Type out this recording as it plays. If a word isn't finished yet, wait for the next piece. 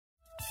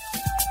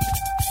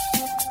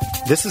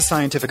This is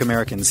Scientific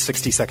American's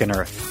 60-Second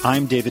Earth.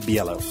 I'm David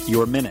Biello.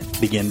 Your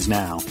minute begins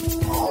now.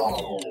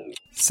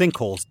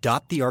 Sinkholes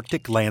dot the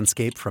Arctic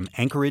landscape from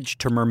Anchorage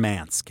to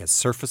Murmansk as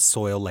surface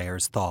soil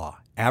layers thaw.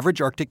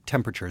 Average Arctic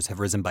temperatures have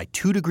risen by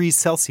 2 degrees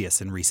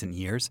Celsius in recent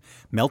years,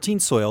 melting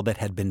soil that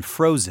had been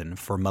frozen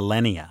for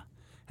millennia.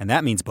 And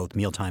that means both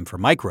mealtime for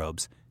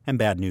microbes and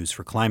bad news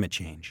for climate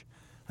change.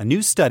 A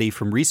new study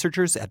from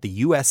researchers at the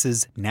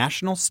U.S.'s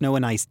National Snow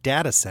and Ice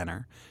Data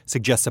Center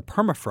suggests a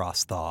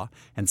permafrost thaw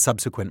and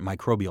subsequent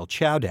microbial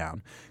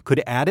chowdown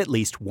could add at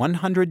least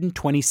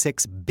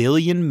 126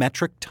 billion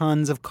metric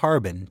tons of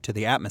carbon to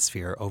the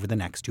atmosphere over the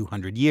next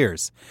 200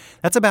 years.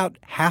 That's about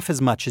half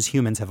as much as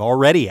humans have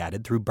already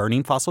added through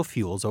burning fossil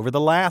fuels over the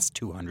last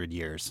 200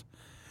 years.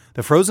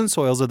 The frozen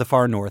soils of the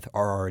far north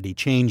are already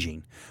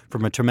changing,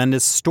 from a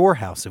tremendous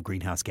storehouse of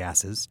greenhouse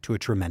gases to a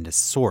tremendous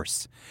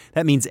source.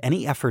 That means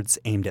any efforts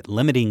aimed at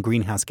limiting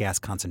greenhouse gas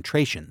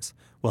concentrations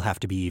will have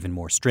to be even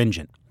more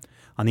stringent.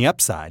 On the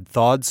upside,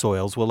 thawed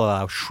soils will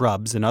allow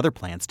shrubs and other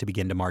plants to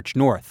begin to march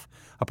north,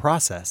 a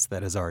process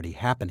that is already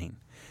happening.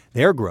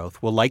 Their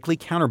growth will likely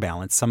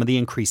counterbalance some of the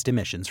increased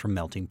emissions from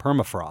melting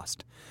permafrost.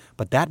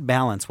 But that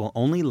balance will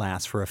only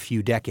last for a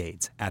few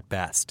decades, at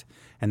best.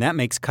 And that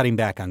makes cutting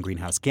back on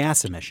greenhouse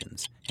gas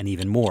emissions an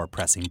even more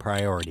pressing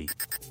priority.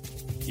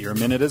 Your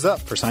minute is up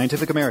for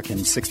Scientific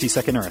American's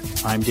 60-Second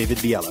Earth. I'm David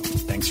Biello.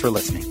 Thanks for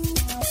listening.